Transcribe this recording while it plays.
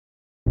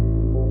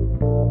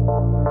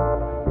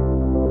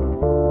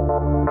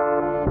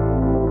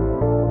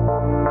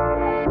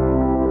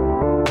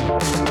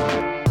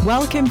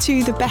Welcome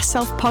to the Best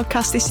Self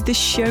Podcast. This is the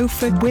show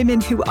for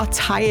women who are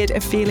tired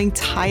of feeling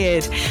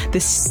tired. They're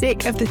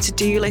sick of the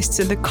to-do lists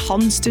and the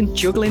constant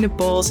juggling of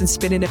balls and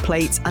spinning of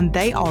plates, and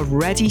they are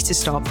ready to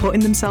start putting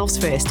themselves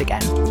first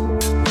again.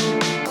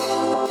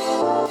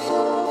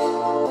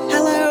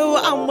 Hello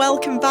and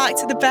welcome back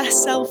to the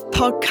Best Self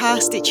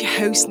Podcast. It's your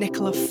host,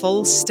 Nicola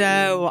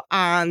Fulstow,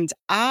 and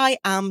I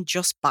am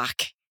just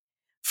back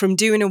from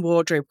doing a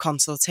wardrobe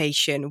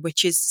consultation,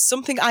 which is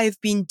something I have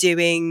been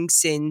doing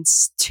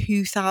since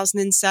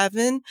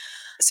 2007.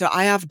 So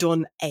I have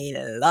done a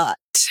lot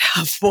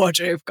of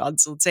wardrobe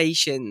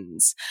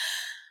consultations.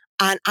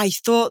 And I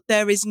thought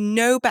there is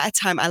no better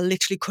time. I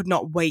literally could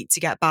not wait to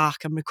get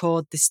back and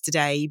record this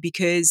today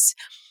because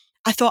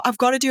I thought I've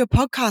got to do a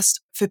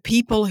podcast for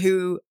people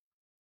who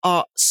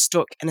are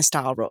stuck in a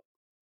style rut.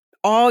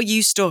 Are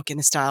you stuck in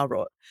a style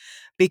rut?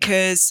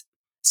 Because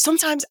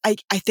sometimes I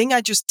think I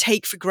just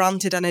take for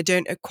granted and I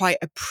don't quite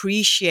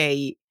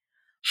appreciate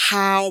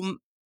how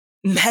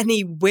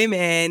many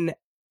women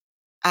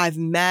I've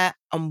met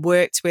and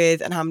worked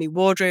with and how many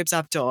wardrobes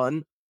I've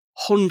done,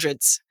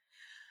 hundreds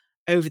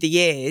over the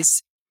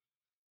years,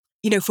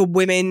 for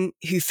women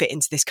who fit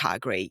into this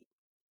category,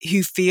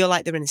 who feel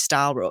like they're in a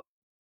style rut.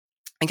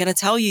 I'm going to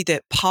tell you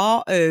that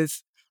part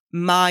of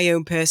my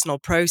own personal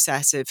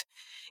process of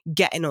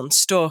getting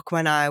unstuck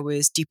when I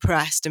was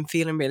depressed and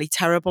feeling really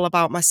terrible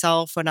about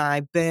myself, when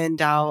I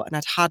burned out and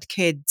I'd had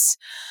kids.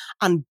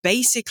 And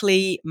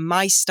basically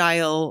my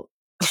style,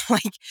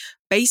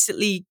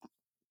 basically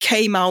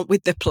came out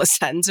with the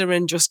placenta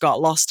and just got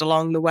lost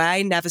along the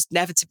way, never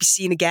to be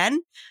seen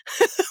again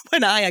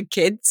when I had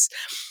kids.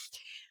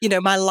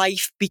 My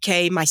life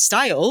became, my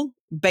style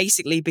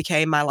basically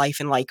became my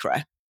life in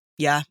Lycra.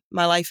 Yeah,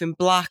 my life in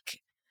black,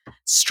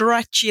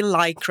 stretchy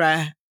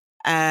Lycra,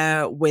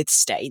 with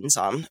stains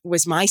on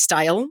was my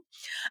style.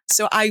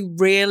 So I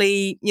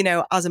really,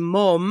 as a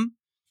mum,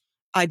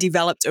 I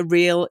developed a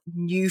real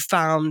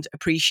newfound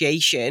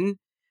appreciation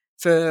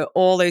for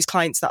all those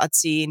clients that I'd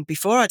seen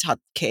before I'd had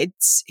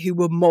kids who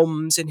were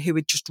mums and who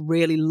had just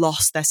really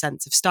lost their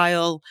sense of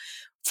style,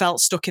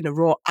 felt stuck in a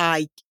rut.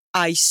 I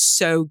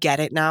so get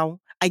it now.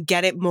 I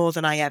get it more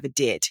than I ever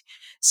did.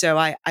 So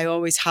I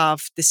always have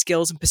the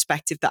skills and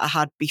perspective that I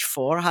had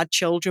before I had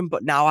children,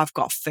 but now I've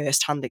got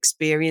firsthand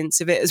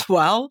experience of it as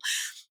well.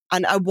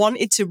 And I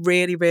wanted to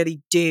really,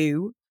 really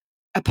do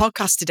a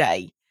podcast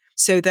today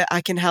so that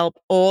I can help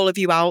all of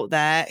you out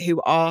there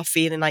who are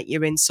feeling like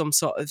you're in some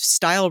sort of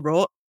style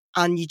rut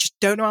and you just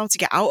don't know how to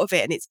get out of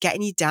it and it's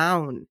getting you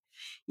down.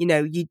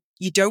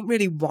 You don't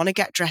really want to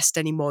get dressed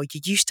anymore.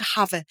 You used to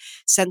have a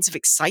sense of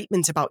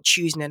excitement about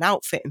choosing an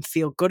outfit and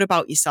feel good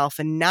about yourself.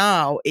 And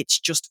now it's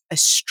just a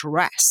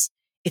stress.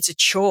 It's a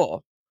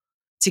chore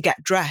to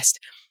get dressed.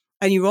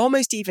 And you're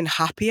almost even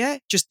happier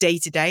just day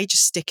to day,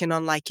 just sticking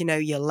on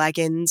your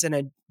leggings and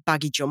a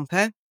baggy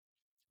jumper.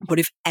 But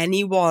if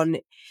anyone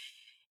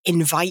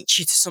invites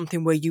you to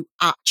something where you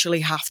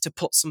actually have to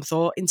put some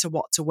thought into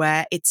what to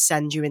wear, it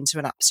sends you into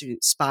an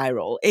absolute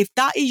spiral. If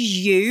that is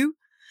you,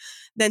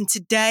 then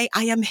today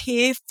I am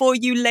here for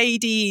you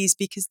ladies,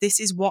 because this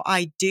is what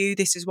I do.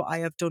 This is what I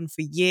have done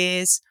for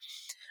years.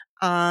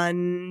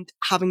 And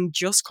having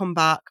just come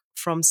back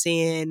from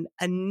seeing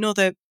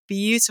another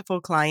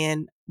beautiful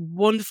client,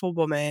 wonderful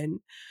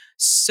woman,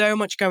 so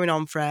much going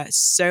on for her,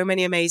 so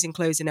many amazing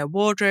clothes in her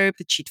wardrobe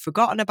that she'd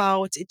forgotten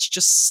about. It's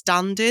just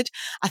standard.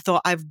 I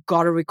thought I've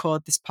got to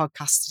record this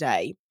podcast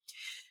today.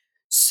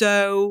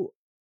 So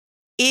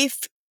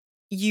if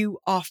you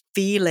are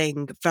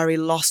feeling very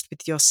lost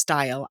with your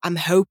style, I'm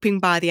hoping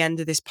by the end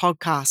of this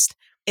podcast,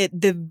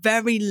 at the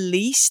very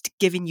least,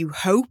 giving you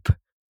hope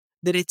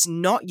that it's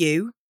not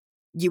you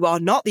are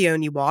not the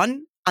only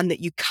one, and that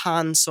you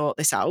can sort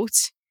this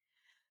out.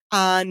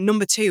 And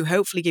number two,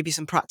 hopefully give you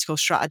some practical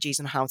strategies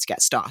on how to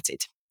get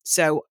started.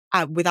 So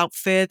without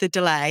further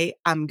delay,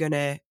 I'm going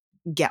to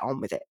get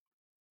on with it.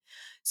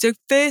 So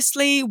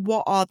firstly,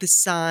 what are the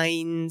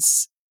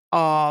signs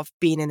of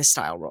being in a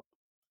style rut?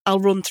 I'll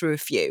run through a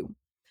few.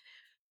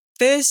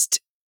 First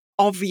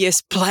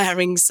obvious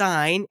blaring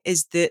sign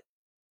is that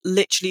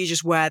literally you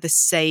just wear the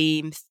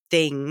same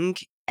thing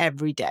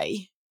every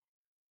day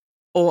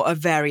or a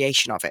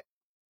variation of it.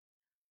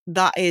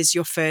 That is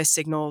your first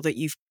signal that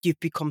you've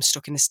become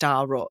stuck in a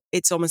style rut.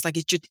 It's almost like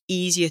it's just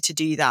easier to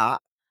do that,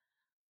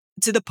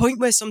 to the point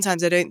where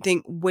sometimes I don't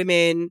think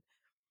women,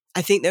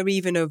 I think they're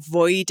even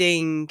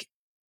avoiding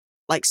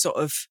sort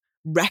of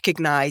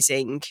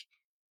recognizing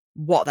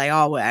what they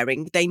are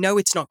wearing. They know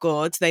it's not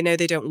good. They know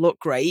they don't look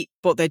great,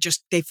 but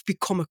they've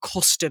become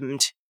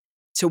accustomed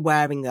to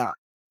wearing that.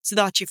 So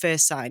that's your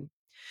first sign.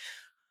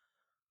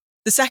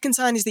 The second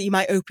sign is that you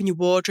might open your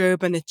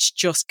wardrobe and it's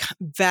just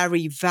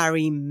very,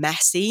 very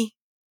messy.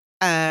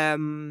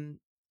 All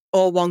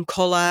one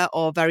colour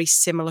or very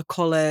similar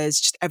colours.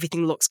 Just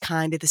everything looks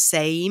kind of the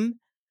same.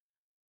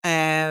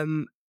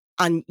 And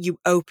you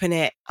open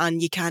it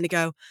and you kind of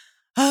go,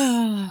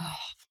 oh,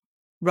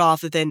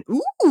 rather than,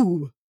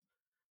 ooh.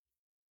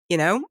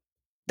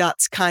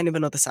 That's kind of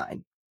another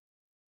sign.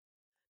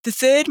 The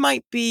third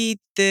might be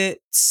that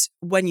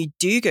when you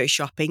do go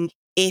shopping,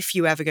 if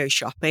you ever go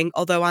shopping,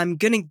 although I'm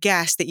going to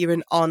guess that you're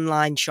an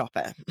online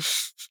shopper.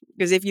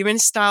 Because if you're in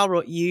Style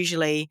Rut,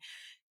 usually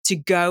to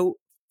go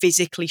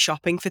physically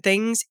shopping for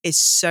things is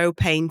so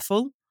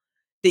painful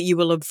that you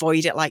will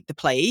avoid it like the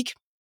plague.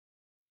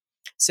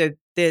 So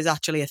there's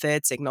actually a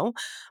third signal.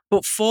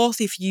 But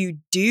fourth, if you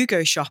do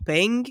go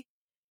shopping,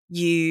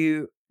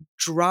 you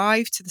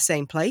drive to the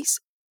same place,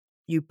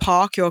 you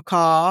park your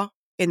car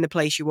in the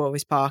place you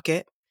always park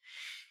it,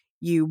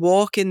 you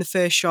walk in the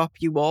first shop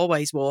you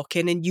always walk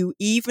in, and you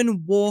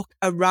even walk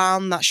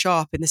around that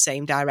shop in the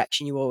same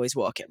direction you always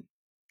walk in.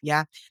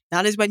 Yeah,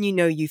 that is when you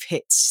know you've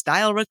hit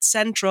Style Rut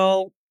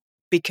Central,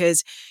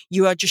 because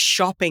you are just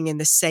shopping in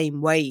the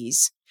same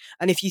ways.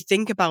 And if you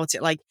think about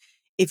it, like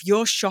if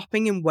you're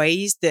shopping in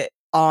ways that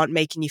aren't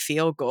making you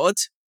feel good,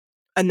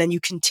 and then you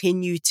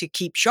continue to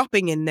keep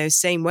shopping in those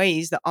same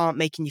ways that aren't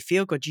making you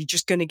feel good, you're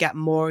just going to get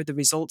more of the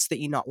results that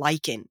you're not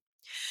liking.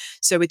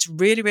 So it's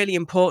really, really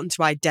important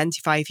to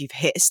identify if you've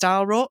hit a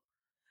style rut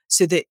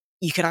so that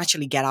you can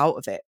actually get out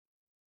of it.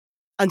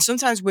 And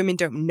sometimes women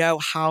don't know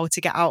how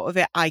to get out of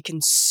it. I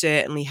can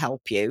certainly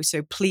help you.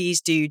 So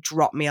please do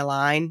drop me a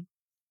line.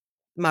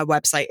 My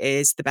website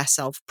is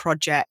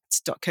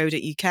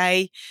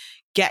thebestselfproject.co.uk.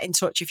 Get in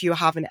touch if you're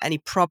having any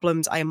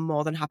problems. I am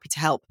more than happy to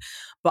help.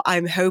 But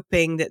I'm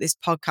hoping that this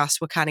podcast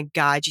will kind of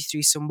guide you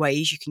through some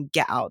ways you can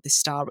get out of this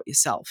style rut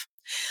yourself.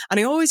 And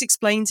I always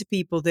explain to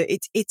people that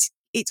it's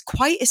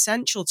quite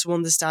essential to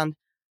understand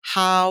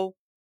how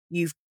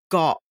you've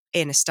got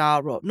in a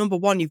style rut. Number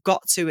one, you've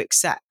got to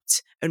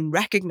accept and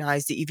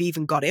recognize that you've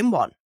even got in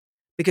one,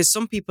 because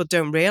some people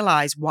don't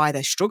realize why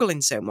they're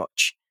struggling so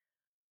much.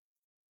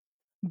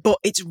 But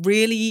it's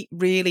really,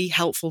 really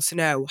helpful to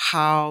know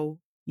how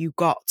you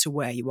got to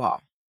where you are.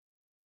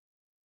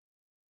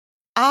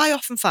 I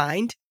often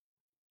find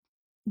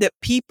that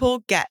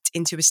people get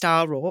into a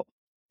style rut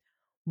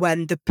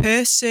when the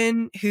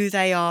person who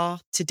they are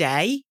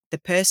today, the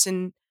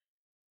person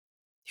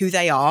who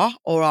they are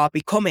or are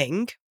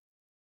becoming,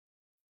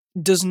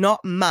 does not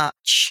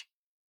match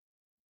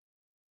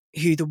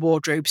who the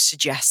wardrobe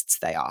suggests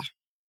they are.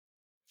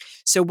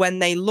 So when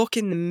they look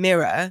in the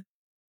mirror,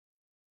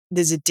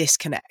 there's a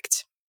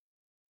disconnect.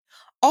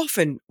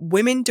 Often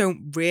women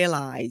don't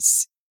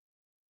realize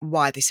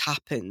why this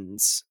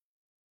happens.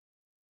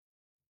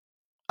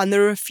 And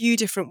there are a few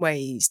different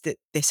ways that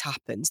this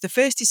happens. The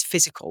first is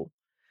physical.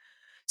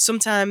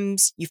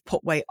 Sometimes you've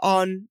put weight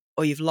on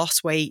or you've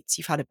lost weight,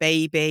 you've had a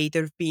baby,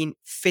 there have been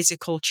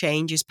physical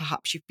changes,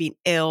 perhaps you've been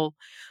ill,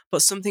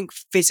 but something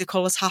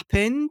physical has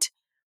happened.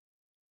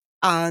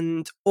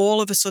 And all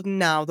of a sudden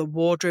now the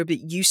wardrobe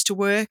that used to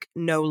work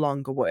no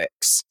longer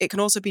works. It can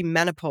also be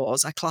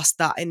menopause. I class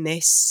that in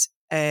this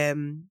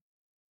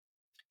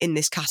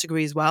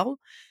category as well.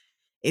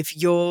 If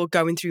you're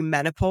going through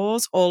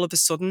menopause, all of a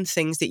sudden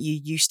things that you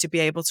used to be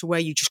able to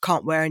wear, you just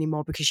can't wear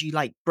anymore because you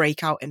like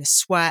break out in a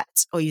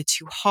sweat or you're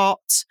too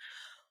hot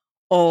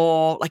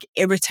or like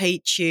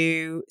irritate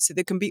you. So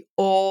there can be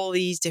all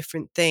these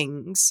different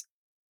things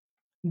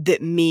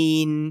that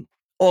mean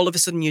all of a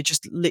sudden you're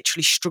just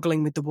literally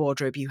struggling with the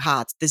wardrobe you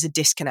had. There's a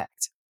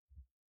disconnect.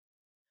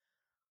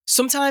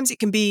 Sometimes it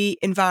can be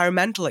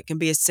environmental. It can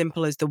be as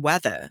simple as the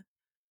weather,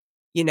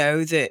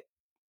 that,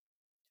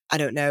 I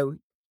don't know,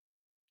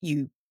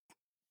 you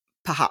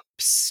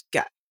perhaps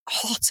get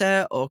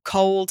hotter or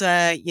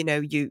colder,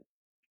 and you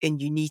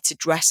need to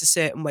dress a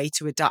certain way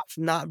to adapt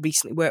from that. I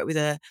recently worked with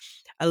a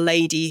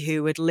lady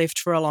who had lived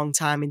for a long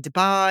time in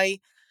Dubai,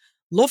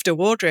 loved her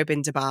wardrobe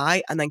in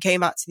Dubai, and then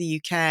came back to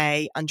the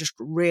UK and just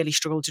really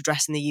struggled to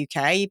dress in the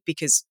UK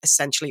because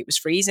essentially it was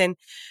freezing.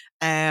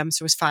 So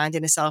was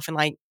finding herself in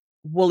like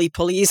woolly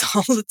pulleys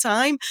all the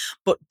time,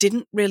 but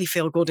didn't really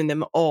feel good in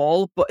them at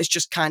all, but has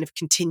just kind of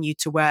continued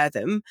to wear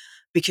them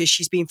because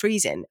she's been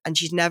freezing and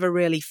she's never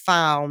really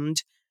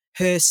found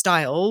her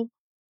style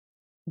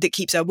that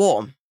keeps her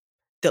warm,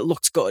 that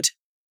looks good.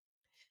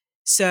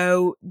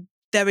 So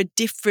there are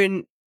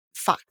different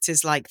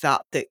factors like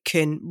that that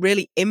can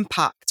really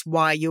impact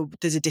why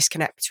there's a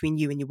disconnect between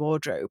you and your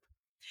wardrobe.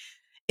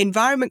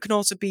 Environment can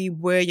also be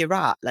where you're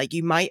at. Like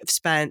you might have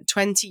spent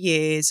 20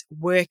 years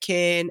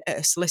working at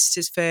a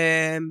solicitor's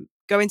firm,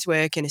 going to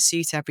work in a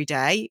suit every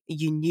day.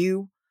 You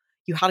knew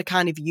you had a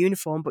kind of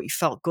uniform, but you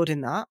felt good in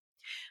that.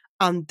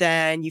 And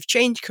then you've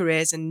changed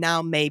careers and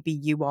now maybe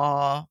you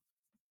are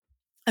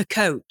a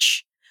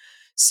coach.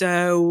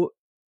 So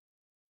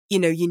you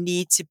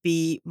need to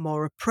be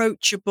more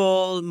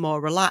approachable,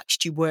 more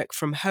relaxed. You work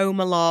from home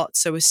a lot.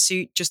 So a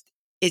suit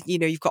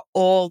you've got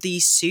all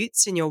these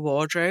suits in your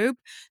wardrobe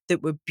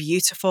that were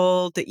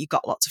beautiful, that you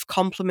got lots of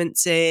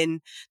compliments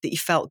in, that you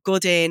felt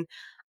good in.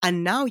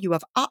 And now you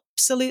have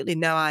absolutely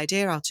no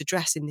idea how to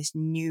dress in this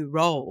new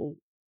role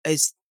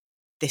as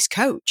this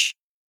coach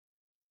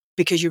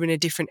because you're in a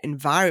different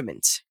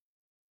environment.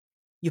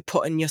 You're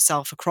putting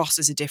yourself across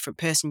as a different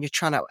person. You're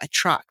trying to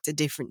attract a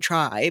different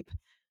tribe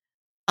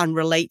and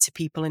relate to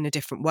people in a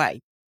different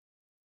way.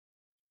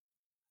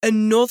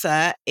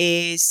 Another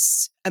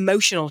is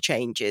emotional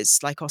changes,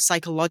 or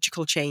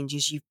psychological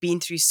changes. You've been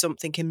through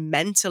something and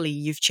mentally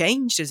you've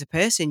changed as a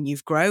person.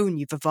 You've grown,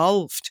 you've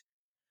evolved,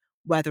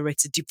 whether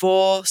it's a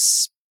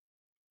divorce,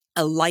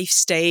 a life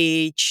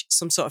stage,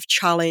 some sort of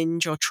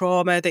challenge or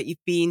trauma that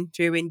you've been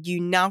through, and you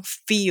now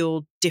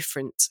feel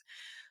different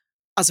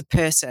as a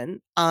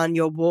person and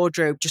your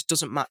wardrobe just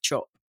doesn't match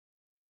up.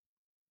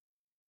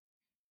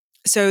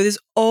 So there's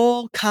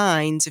all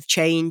kinds of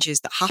changes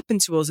that happen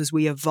to us as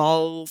we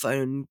evolve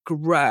and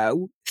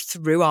grow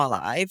through our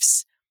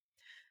lives.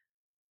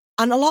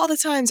 And a lot of the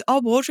times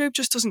our wardrobe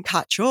just doesn't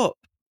catch up.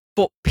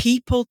 But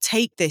people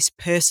take this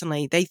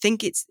personally. They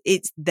think it's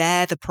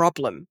they're the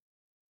problem.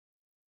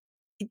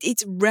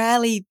 It's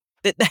rarely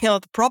that they are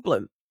the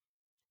problem.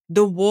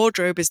 The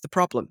wardrobe is the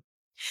problem.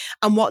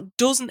 And what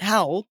doesn't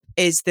help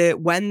is that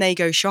when they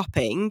go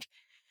shopping,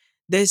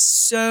 there's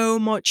so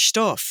much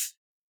stuff.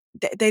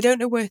 They don't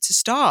know where to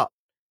start.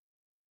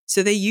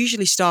 So they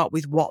usually start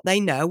with what they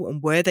know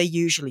and where they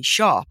usually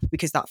shop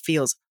because that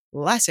feels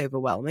less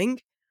overwhelming.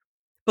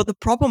 But the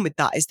problem with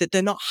that is that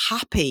they're not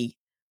happy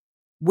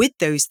with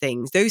those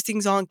things. Those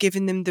things aren't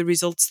giving them the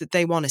results that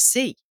they want to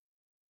see.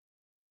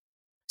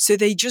 So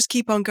they just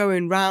keep on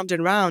going round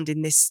and round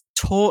in this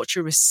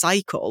torturous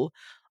cycle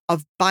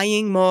of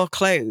buying more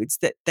clothes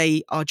that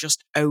they are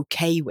just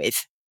okay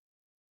with,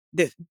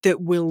 that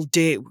will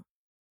do.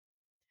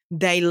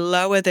 They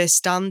lower their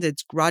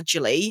standards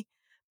gradually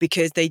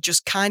because they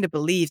just kind of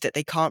believe that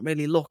they can't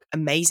really look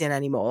amazing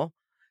anymore.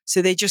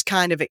 So they just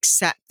kind of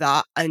accept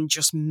that and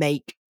just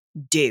make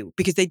do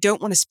because they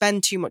don't want to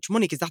spend too much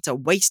money because that's a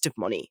waste of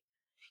money.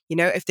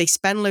 If they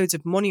spend loads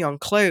of money on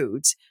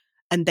clothes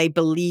and they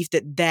believe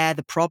that they're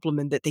the problem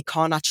and that they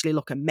can't actually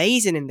look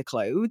amazing in the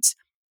clothes,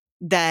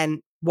 then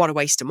what a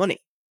waste of money.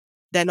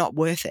 They're not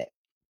worth it.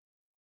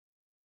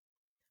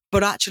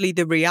 But actually,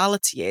 the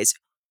reality is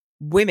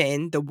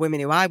the women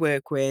who I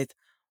work with,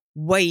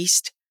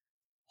 waste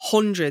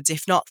hundreds,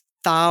 if not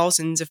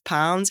thousands of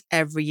pounds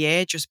every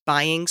year just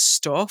buying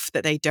stuff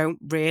that they don't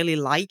really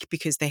like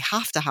because they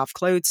have to have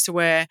clothes to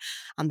wear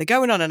and they're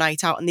going on a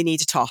night out and they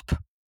need a top.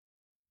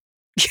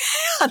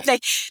 And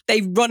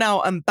they run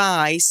out and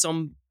buy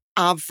some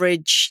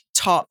average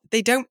top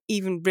they don't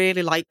even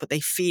really like, but they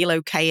feel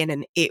okay in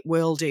and it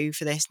will do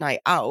for this night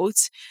out.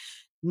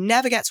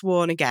 Never gets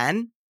worn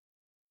again.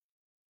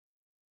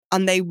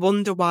 And they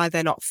wonder why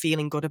they're not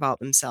feeling good about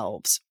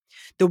themselves.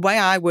 The way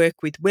I work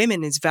with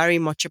women is very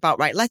much about,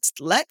 right, let's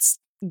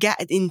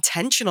get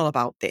intentional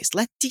about this.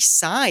 Let's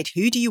decide,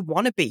 who do you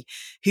want to be?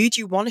 Who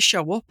do you want to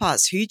show up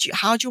as?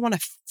 How do you want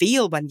to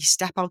feel when you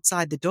step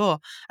outside the door?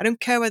 I don't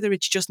care whether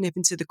it's just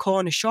nipping to the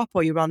corner shop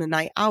or you're on a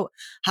night out.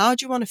 How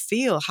do you want to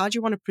feel? How do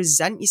you want to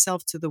present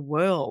yourself to the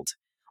world?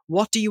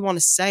 What do you want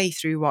to say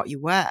through what you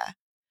wear?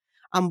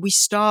 And we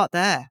start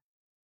there.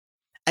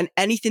 And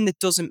anything that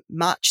doesn't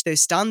match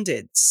those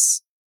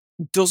standards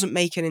doesn't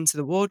make it into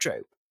the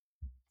wardrobe.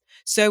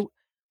 So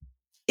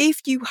if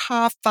you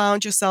have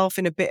found yourself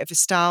in a bit of a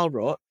style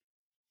rut,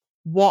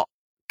 what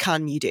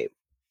can you do?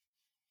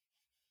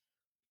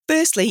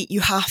 Firstly,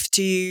 you have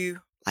to,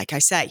 like I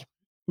say,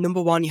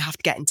 number one, you have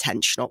to get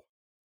intentional.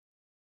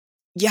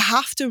 You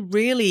have to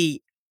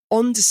really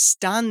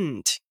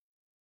understand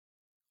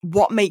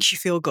what makes you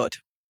feel good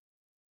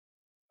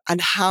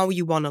and how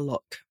you want to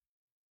look.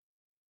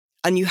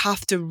 And you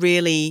have to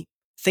really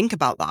think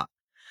about that.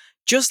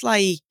 Just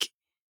like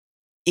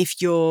if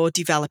you're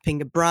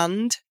developing a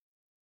brand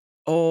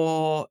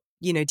or,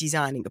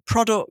 designing a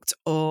product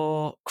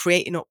or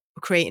creating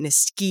a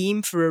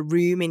scheme for a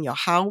room in your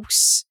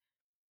house,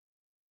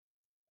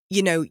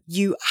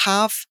 you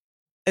have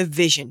a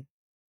vision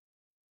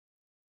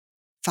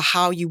for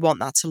how you want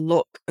that to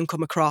look and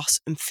come across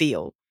and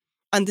feel.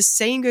 And the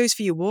same goes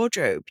for your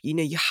wardrobe.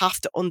 You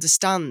have to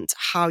understand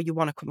how you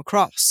want to come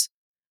across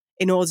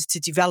in order to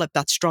develop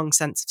that strong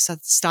sense of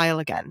style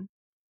again.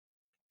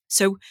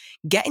 So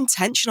get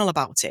intentional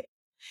about it.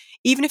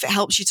 Even if it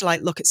helps you to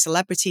look at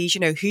celebrities,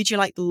 who do you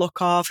like the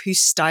look of, whose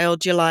style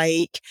do you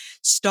like?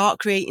 Start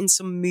creating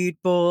some mood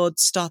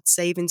boards, start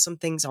saving some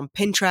things on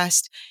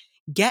Pinterest.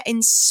 Get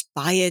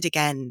inspired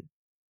again.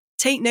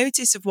 Take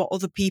notice of what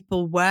other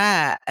people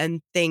wear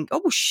and think,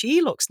 oh,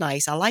 she looks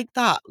nice. I like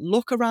that.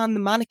 Look around the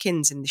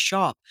mannequins in the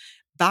shop.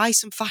 Buy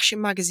some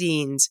fashion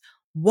magazines.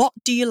 What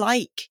do you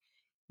like?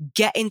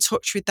 Get in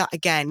touch with that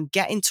again.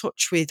 Get in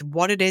touch with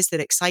what it is that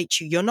excites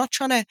you. You're not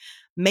trying to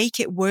make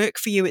it work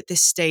for you at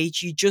this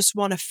stage. You just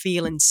want to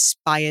feel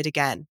inspired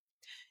again.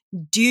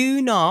 Do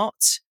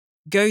not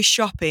go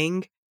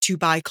shopping to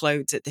buy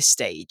clothes at this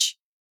stage.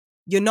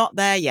 You're not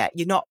there yet.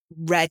 You're not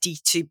ready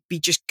to be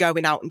just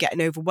going out and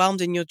getting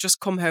overwhelmed, and you'll just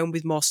come home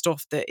with more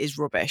stuff that is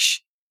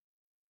rubbish.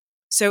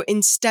 So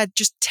instead,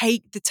 just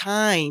take the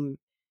time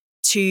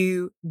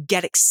to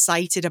get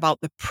excited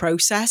about the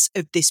process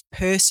of this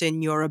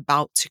person you're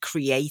about to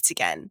create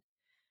again.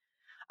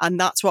 And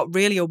that's what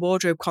really a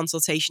wardrobe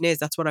consultation is.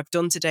 That's what I've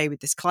done today with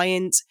this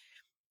client.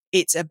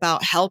 It's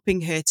about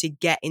helping her to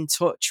get in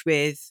touch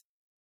with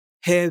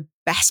her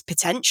best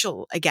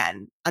potential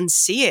again and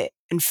see it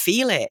and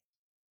feel it.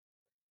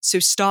 So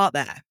start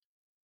there.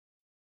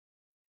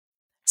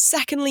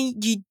 Secondly,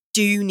 you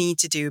do need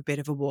to do a bit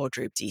of a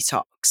wardrobe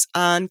detox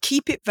and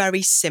keep it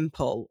very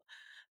simple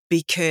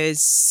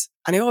because,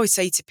 and I always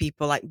say to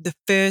people, like the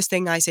first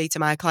thing I say to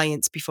my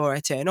clients before I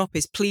turn up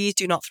is please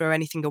do not throw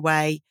anything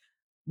away.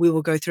 We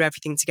will go through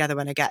everything together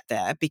when I get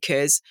there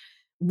because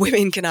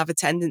women can have a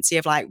tendency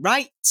of like,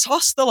 right,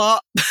 toss the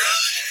lot,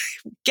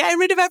 getting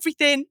rid of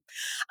everything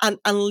and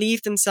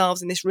leave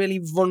themselves in this really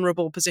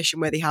vulnerable position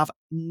where they have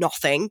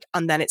nothing.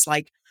 And then it's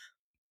like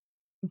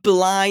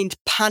blind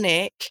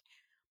panic.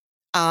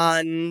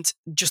 And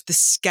just the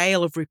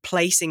scale of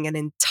replacing an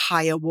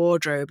entire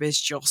wardrobe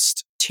is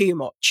just too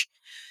much.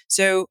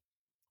 So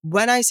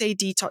when I say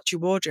detox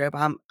your wardrobe,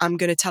 I'm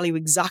going to tell you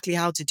exactly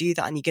how to do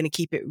that. And you're going to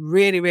keep it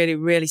really, really,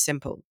 really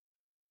simple.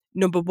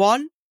 Number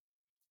one,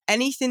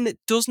 anything that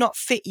does not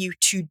fit you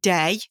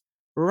today,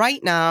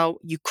 right now,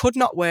 you could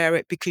not wear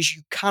it because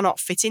you cannot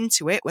fit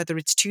into it, whether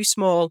it's too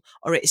small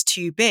or it is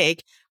too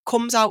big,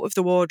 comes out of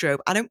the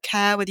wardrobe. I don't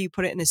care whether you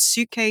put it in a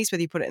suitcase,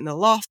 whether you put it in the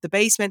loft, the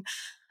basement.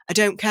 I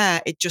don't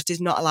care. It just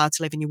is not allowed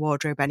to live in your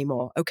wardrobe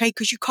anymore. Okay.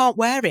 Because you can't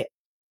wear it.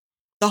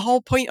 The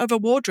whole point of a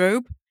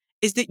wardrobe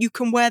is that you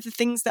can wear the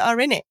things that are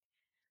in it.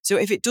 So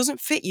if it doesn't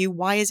fit you,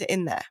 why is it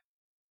in there?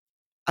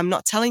 I'm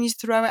not telling you to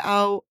throw it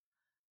out.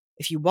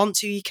 If you want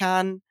to, you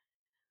can,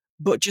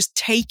 but just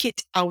take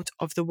it out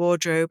of the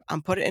wardrobe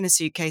and put it in a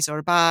suitcase or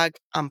a bag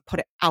and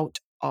put it out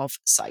of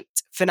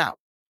sight for now.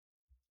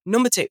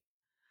 Number two,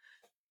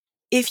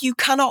 if you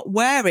cannot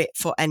wear it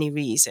for any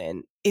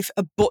reason, if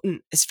a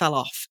button has fell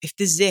off, if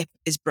the zip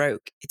is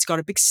broke, it's got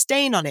a big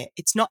stain on it,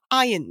 it's not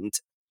ironed,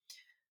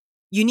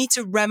 you need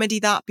to remedy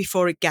that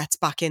before it gets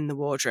back in the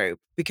wardrobe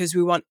because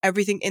we want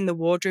everything in the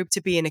wardrobe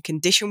to be in a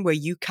condition where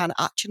you can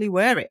actually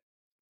wear it.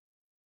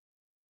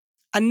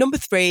 And number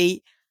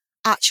three,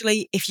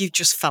 actually, if you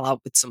just fell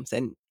out with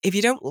something, if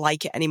you don't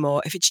like it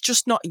anymore, if it's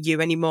just not you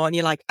anymore and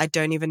you're like, I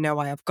don't even know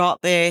why I've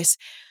got this,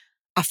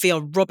 I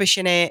feel rubbish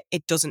in it,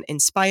 it doesn't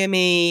inspire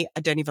me, I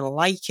don't even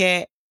like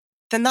it,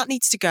 then that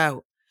needs to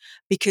go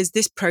because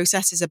this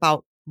process is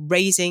about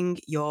raising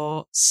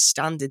your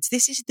standards.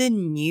 This is the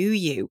new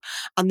you,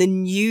 and the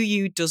new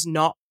you does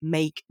not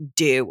make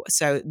do.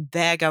 So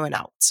they're going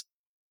out.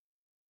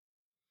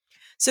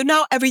 So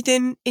now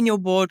everything in your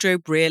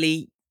wardrobe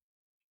really,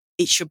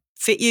 it should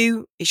fit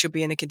you. It should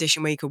be in a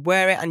condition where you could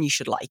wear it and you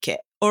should like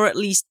it, or at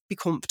least be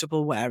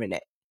comfortable wearing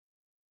it.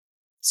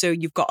 So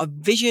you've got a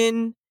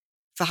vision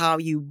for how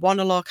you want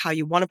to look, how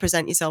you want to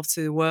present yourself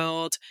to the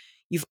world.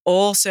 You've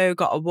also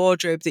got a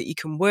wardrobe that you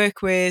can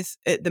work with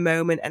at the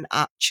moment and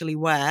actually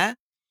wear.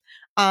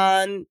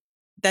 And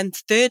then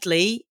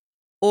thirdly,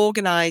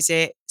 organize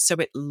it so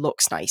it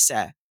looks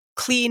nicer.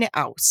 Clean it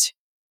out.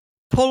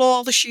 Pull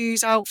all the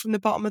shoes out from the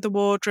bottom of the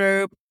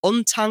wardrobe,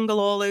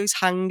 untangle all those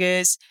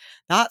hangers.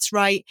 That's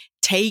right.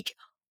 Take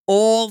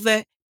all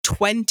the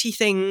 20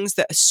 things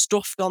that are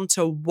stuffed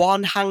onto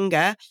one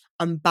hanger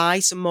and buy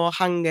some more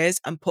hangers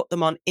and put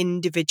them on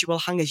individual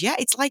hangers. Yeah,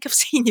 it's like I've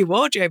seen your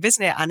wardrobe,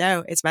 isn't it? I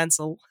know, it's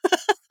mental.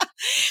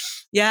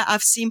 Yeah,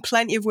 I've seen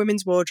plenty of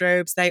women's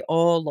wardrobes. They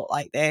all look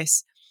like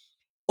this.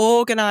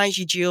 Organize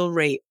your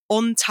jewelry,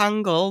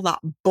 untangle that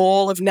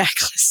ball of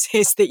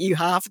necklaces that you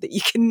have that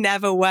you can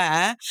never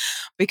wear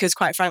because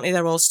quite frankly,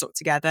 they're all stuck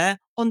together.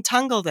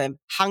 Untangle them,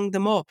 hang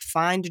them up,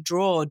 find a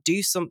drawer,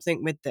 do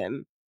something with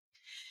them.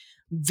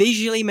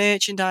 Visually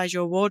merchandise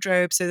your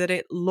wardrobe so that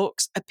it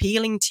looks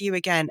appealing to you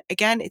again.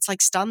 Again, it's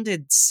like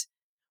standards.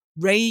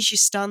 Raise your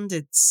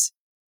standards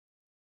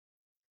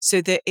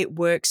so that it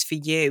works for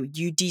you.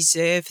 You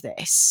deserve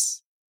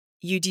this.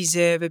 You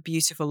deserve a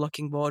beautiful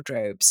looking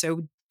wardrobe.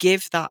 So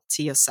give that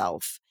to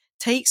yourself.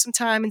 Take some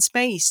time and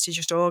space to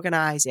just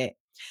organize it.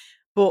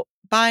 But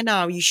by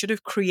now, you should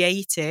have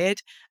created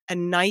a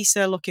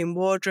nicer looking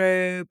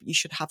wardrobe. You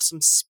should have some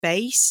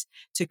space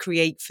to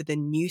create for the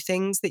new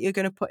things that you're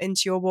going to put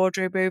into your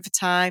wardrobe over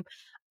time.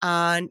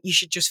 And you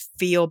should just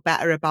feel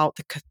better about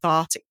the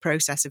cathartic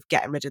process of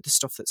getting rid of the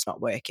stuff that's not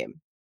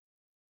working.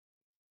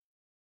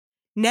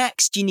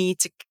 Next, you need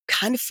to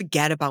kind of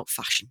forget about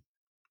fashion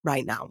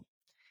right now.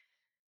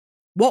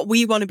 What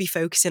we want to be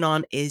focusing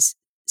on is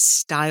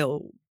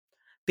style.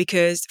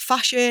 Because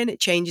fashion, it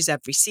changes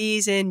every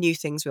season, new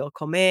things will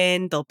come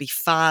in, there'll be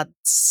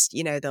fads,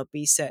 there'll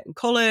be certain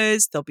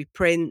colours, there'll be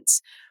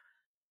prints.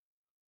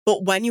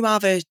 But when you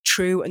have a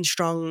true and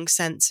strong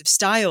sense of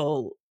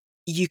style,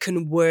 you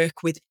can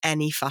work with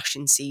any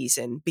fashion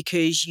season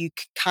because you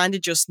kind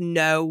of just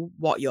know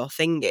what your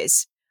thing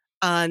is.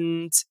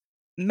 And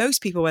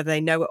most people, whether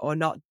they know it or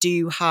not,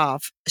 do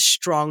have a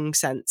strong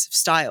sense of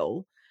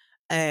style.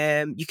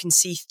 You can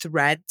see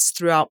threads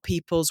throughout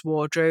people's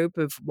wardrobe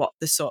of what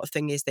the sort of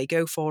thing is they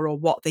go for or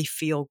what they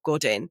feel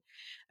good in.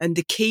 And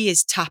the key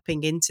is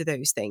tapping into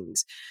those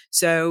things.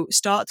 So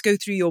start to go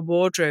through your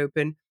wardrobe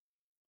and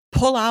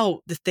pull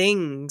out the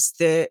things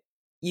that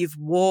you've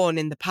worn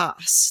in the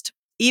past,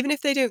 even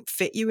if they don't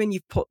fit you and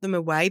you've put them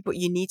away, but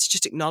you need to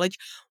just acknowledge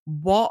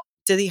what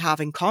do they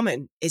have in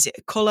common? Is it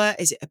a color?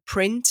 Is it a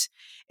print?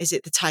 Is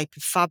it the type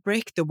of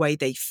fabric, the way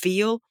they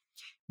feel?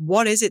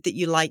 What is it that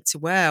you like to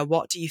wear?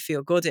 What do you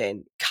feel good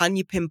in? Can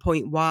you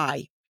pinpoint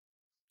why?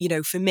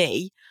 For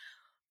me,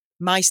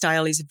 my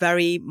style is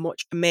very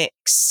much a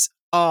mix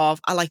of,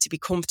 I like to be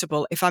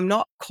comfortable. If I'm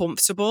not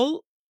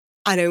comfortable,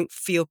 I don't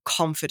feel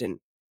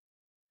confident.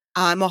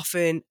 I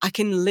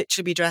can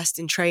literally be dressed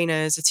in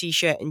trainers, a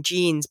t-shirt and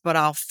jeans, but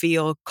I'll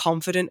feel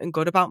confident and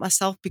good about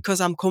myself because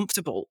I'm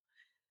comfortable.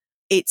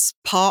 It's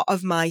part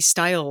of my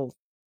style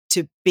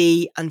to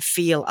be and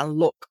feel and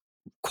look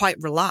quite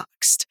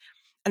relaxed.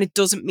 And it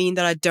doesn't mean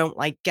that I don't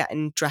like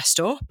getting dressed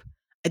up.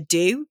 I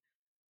do.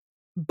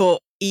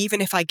 But even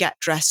if I get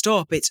dressed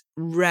up, it's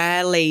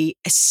rarely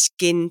a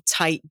skin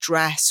tight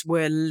dress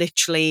where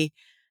literally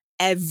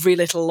every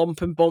little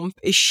lump and bump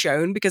is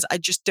shown, because I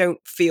just don't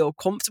feel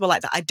comfortable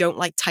like that. I don't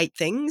like tight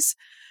things.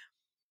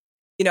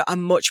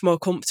 I'm much more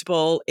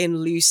comfortable in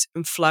loose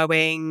and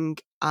flowing,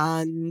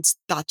 and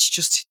that's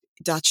just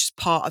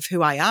part of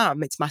who I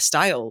am. It's my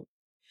style.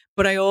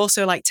 But I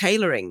also like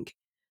tailoring.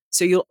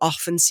 So you'll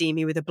often see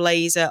me with a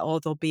blazer, or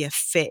there'll be a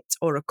fit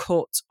or a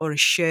cut or a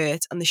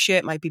shirt, and the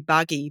shirt might be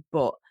baggy,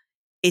 but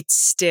it's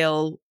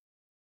still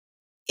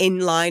in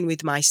line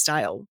with my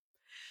style.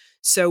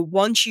 So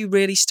once you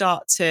really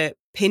start to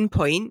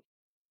pinpoint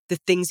the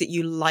things that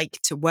you like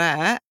to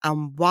wear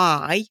and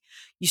why,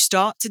 you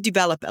start to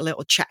develop a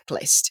little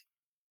checklist.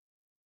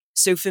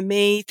 So for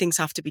me, things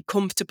have to be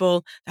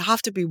comfortable. They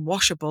have to be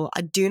washable.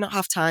 I do not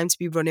have time to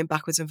be running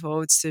backwards and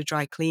forwards to the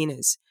dry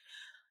cleaners.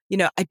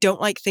 I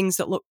don't like things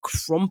that look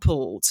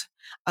crumpled.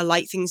 I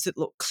like things that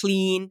look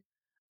clean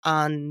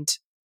and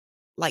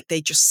like they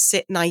just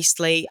sit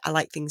nicely. I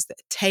like things that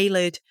are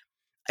tailored.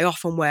 I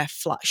often wear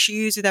flat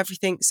shoes with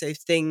everything. So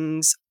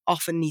things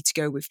often need to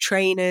go with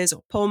trainers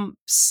or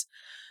pumps.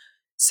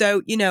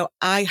 So,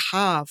 I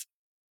have,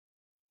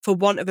 for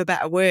want of a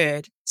better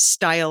word,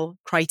 style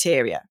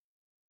criteria.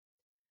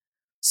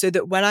 So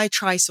that when I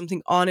try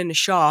something on in a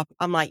shop,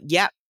 I'm like,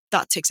 yep,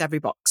 that ticks every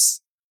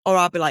box. Or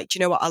I'll be like, do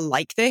you know what? I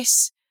like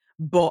this,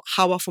 but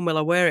how often will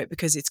I wear it?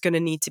 Because it's going to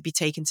need to be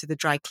taken to the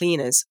dry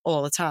cleaners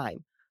all the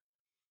time.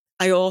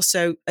 I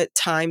also, at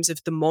times of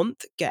the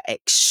month, get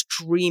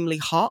extremely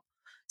hot.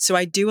 So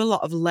I do a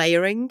lot of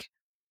layering.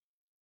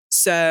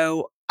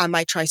 So I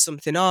might try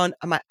something on.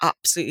 I might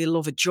absolutely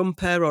love a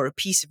jumper or a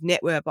piece of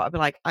knitwear, but I'll be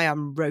like, I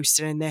am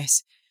roasting in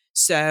this.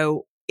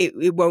 So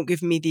it won't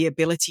give me the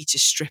ability to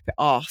strip it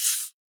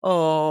off.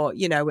 Or,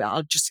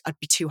 I'd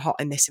be too hot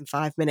in this in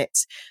 5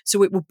 minutes.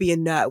 So it would be a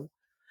no.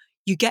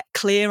 You get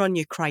clear on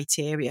your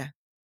criteria.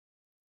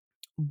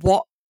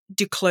 What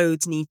do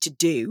clothes need to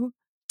do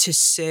to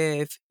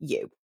serve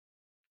you?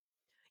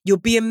 You'll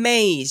be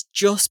amazed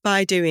just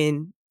by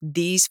doing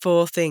these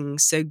 4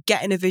 things. So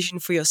getting a vision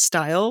for your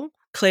style,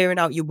 clearing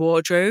out your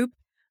wardrobe,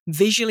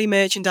 visually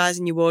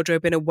merchandising your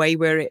wardrobe in a way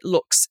where it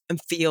looks and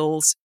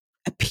feels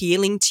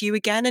appealing to you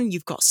again, and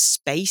you've got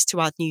space to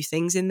add new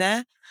things in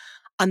there.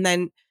 And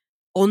then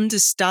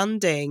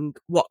understanding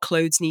what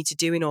clothes need to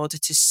do in order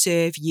to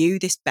serve you,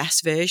 this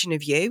best version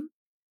of you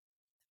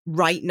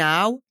right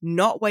now,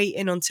 not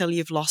waiting until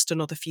you've lost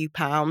another few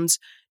pounds,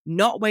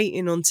 not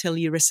waiting until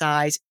you're a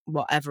size,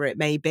 whatever it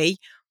may be,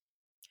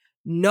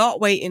 not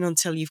waiting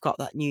until you've got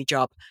that new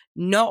job,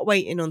 not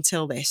waiting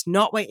until this,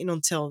 not waiting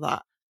until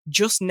that.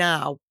 Just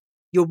now,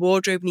 your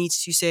wardrobe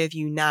needs to serve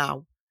you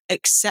now.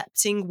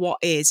 Accepting what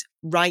is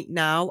right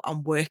now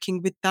and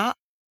working with that.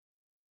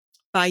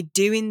 By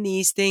doing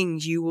these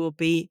things, you will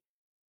be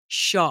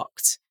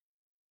shocked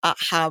at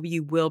how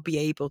you will be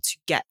able to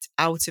get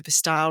out of a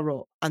style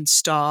rut and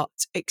start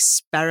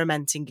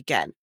experimenting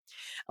again.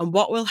 And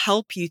what will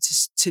help you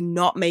to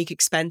not make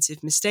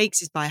expensive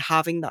mistakes is by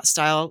having that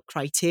style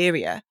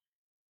criteria,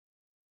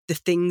 the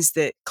things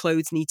that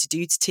clothes need to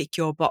do to tick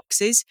your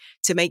boxes,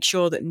 to make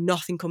sure that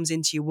nothing comes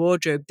into your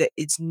wardrobe that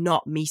is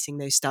not meeting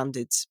those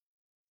standards.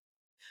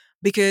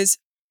 Because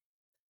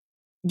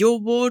your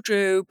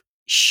wardrobe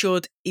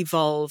should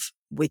evolve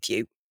with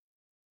you.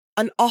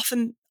 And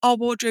often our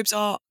wardrobes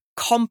are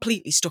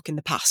completely stuck in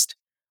the past.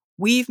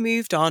 We've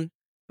moved on,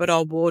 but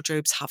our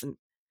wardrobes haven't.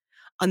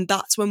 And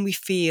that's when we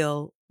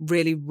feel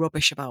really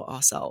rubbish about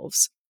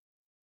ourselves.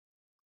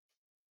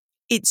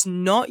 It's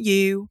not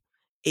you.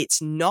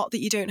 It's not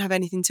that you don't have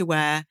anything to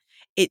wear.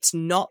 It's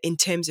not, in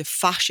terms of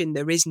fashion,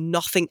 there is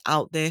nothing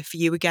out there for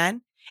you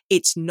again.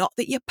 It's not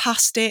that you're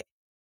past it.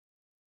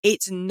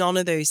 It's none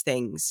of those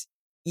things.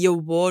 Your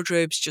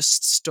wardrobe's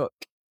just stuck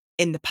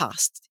in the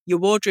past. Your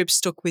wardrobe's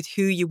stuck with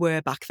who you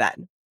were back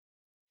then.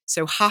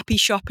 So happy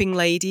shopping,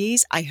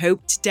 ladies. I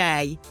hope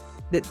today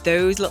that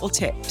those little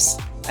tips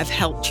have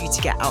helped you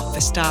to get out of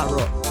a style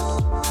rut.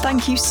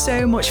 Thank you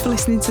so much for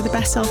listening to the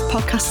Best Self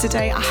podcast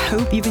today. I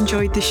hope you've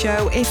enjoyed the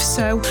show. If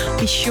so,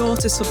 be sure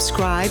to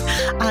subscribe,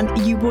 and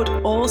you would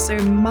also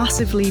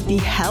massively be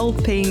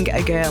helping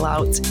a girl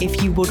out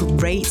if you would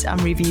rate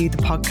and review the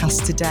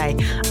podcast today.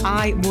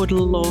 I would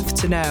love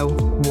to know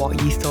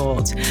what you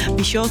thought.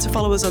 Be sure to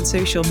follow us on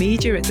social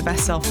media at The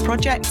Best Self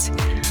Project,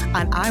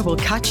 and I will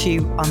catch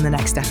you on the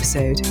next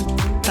episode.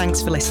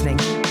 Thanks for listening.